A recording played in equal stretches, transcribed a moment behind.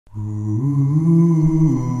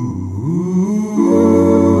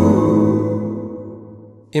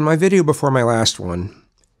In my video before my last one,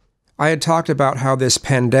 I had talked about how this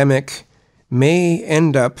pandemic may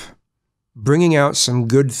end up bringing out some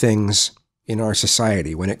good things in our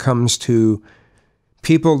society when it comes to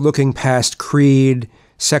people looking past creed,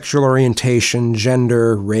 sexual orientation,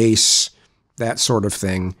 gender, race, that sort of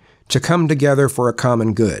thing, to come together for a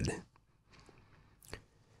common good.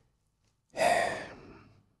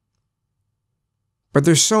 But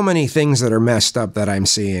there's so many things that are messed up that I'm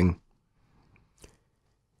seeing.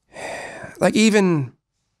 Like even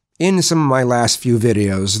in some of my last few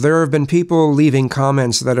videos, there have been people leaving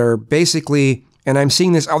comments that are basically, and I'm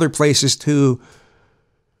seeing this other places too,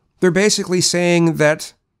 they're basically saying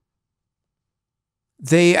that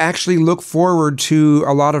they actually look forward to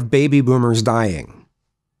a lot of baby boomers dying.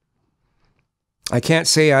 I can't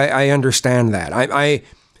say I understand that. I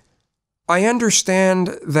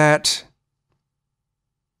understand that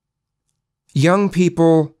young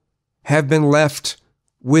people have been left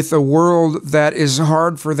with a world that is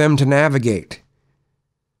hard for them to navigate.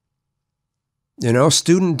 You know,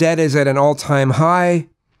 student debt is at an all-time high,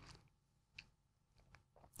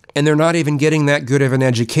 and they're not even getting that good of an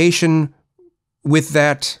education with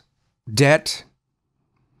that debt.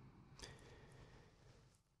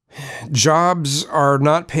 Jobs are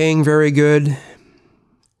not paying very good.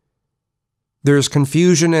 There's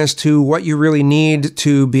confusion as to what you really need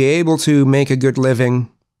to be able to make a good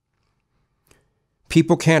living.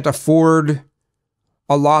 People can't afford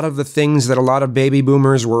a lot of the things that a lot of baby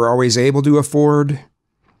boomers were always able to afford.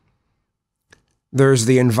 There's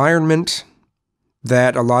the environment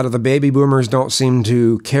that a lot of the baby boomers don't seem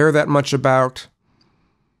to care that much about.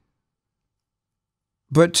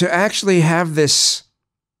 But to actually have this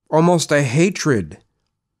almost a hatred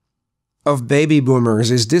of baby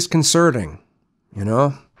boomers is disconcerting, you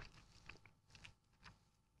know?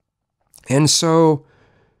 And so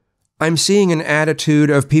I'm seeing an attitude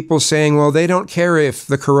of people saying, well, they don't care if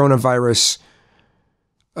the coronavirus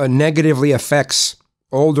negatively affects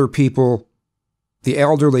older people, the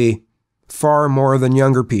elderly, far more than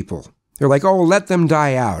younger people. They're like, oh, let them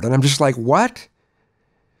die out. And I'm just like, what?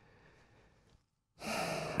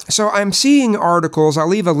 So I'm seeing articles, I'll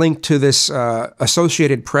leave a link to this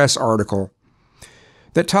Associated Press article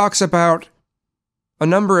that talks about a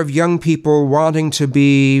number of young people wanting to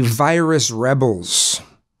be virus rebels,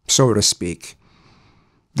 so to speak.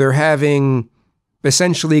 They're having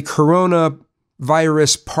essentially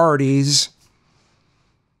coronavirus parties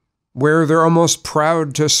where they're almost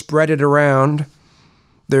proud to spread it around.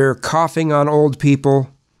 They're coughing on old people.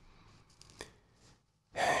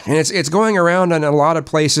 And it's going around in a lot of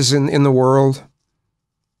places in the world,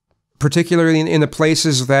 particularly in the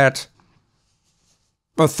places that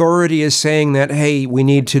authority is saying that, hey, we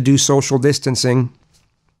need to do social distancing.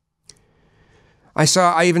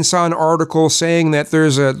 I even saw an article saying that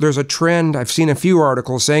there's a trend. I've seen a few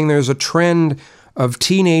articles saying there's a trend of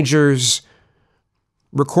teenagers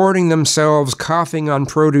recording themselves coughing on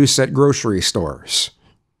produce at grocery stores.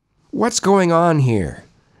 What's going on here?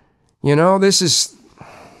 You know, this is...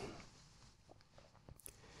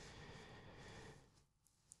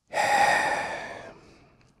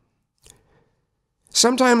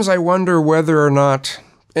 Sometimes I wonder whether or not,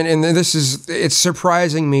 and it's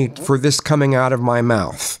surprising me for this coming out of my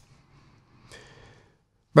mouth,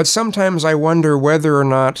 but sometimes I wonder whether or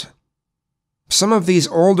not some of these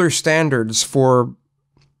older standards for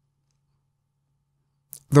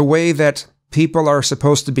the way that people are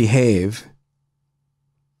supposed to behave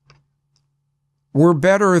were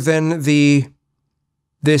better than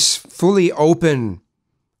this fully open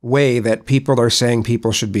way that people are saying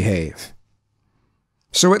people should behave.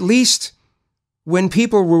 So at least when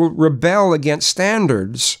people will rebel against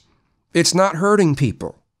standards, it's not hurting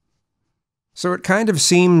people. So it kind of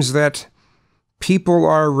seems that people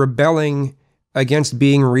are rebelling against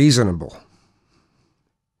being reasonable.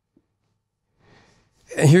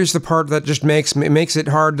 And here's the part that just makes it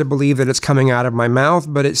hard to believe that it's coming out of my mouth,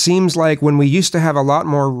 but it seems like when we used to have a lot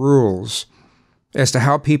more rules as to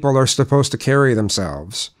how people are supposed to carry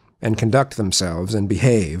themselves and conduct themselves and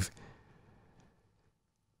behave,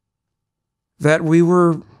 that we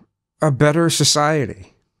were a better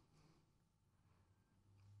society.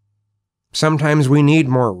 Sometimes we need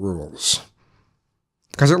more rules.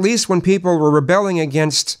 Because at least when people were rebelling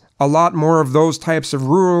against a lot more of those types of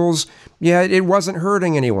rules, yeah, it wasn't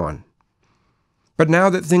hurting anyone. But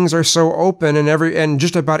now that things are so open and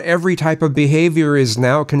just about every type of behavior is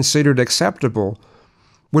now considered acceptable,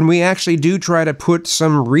 when we actually do try to put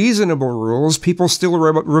some reasonable rules, people still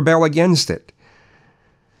rebel against it.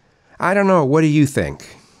 I don't know. What do you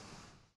think?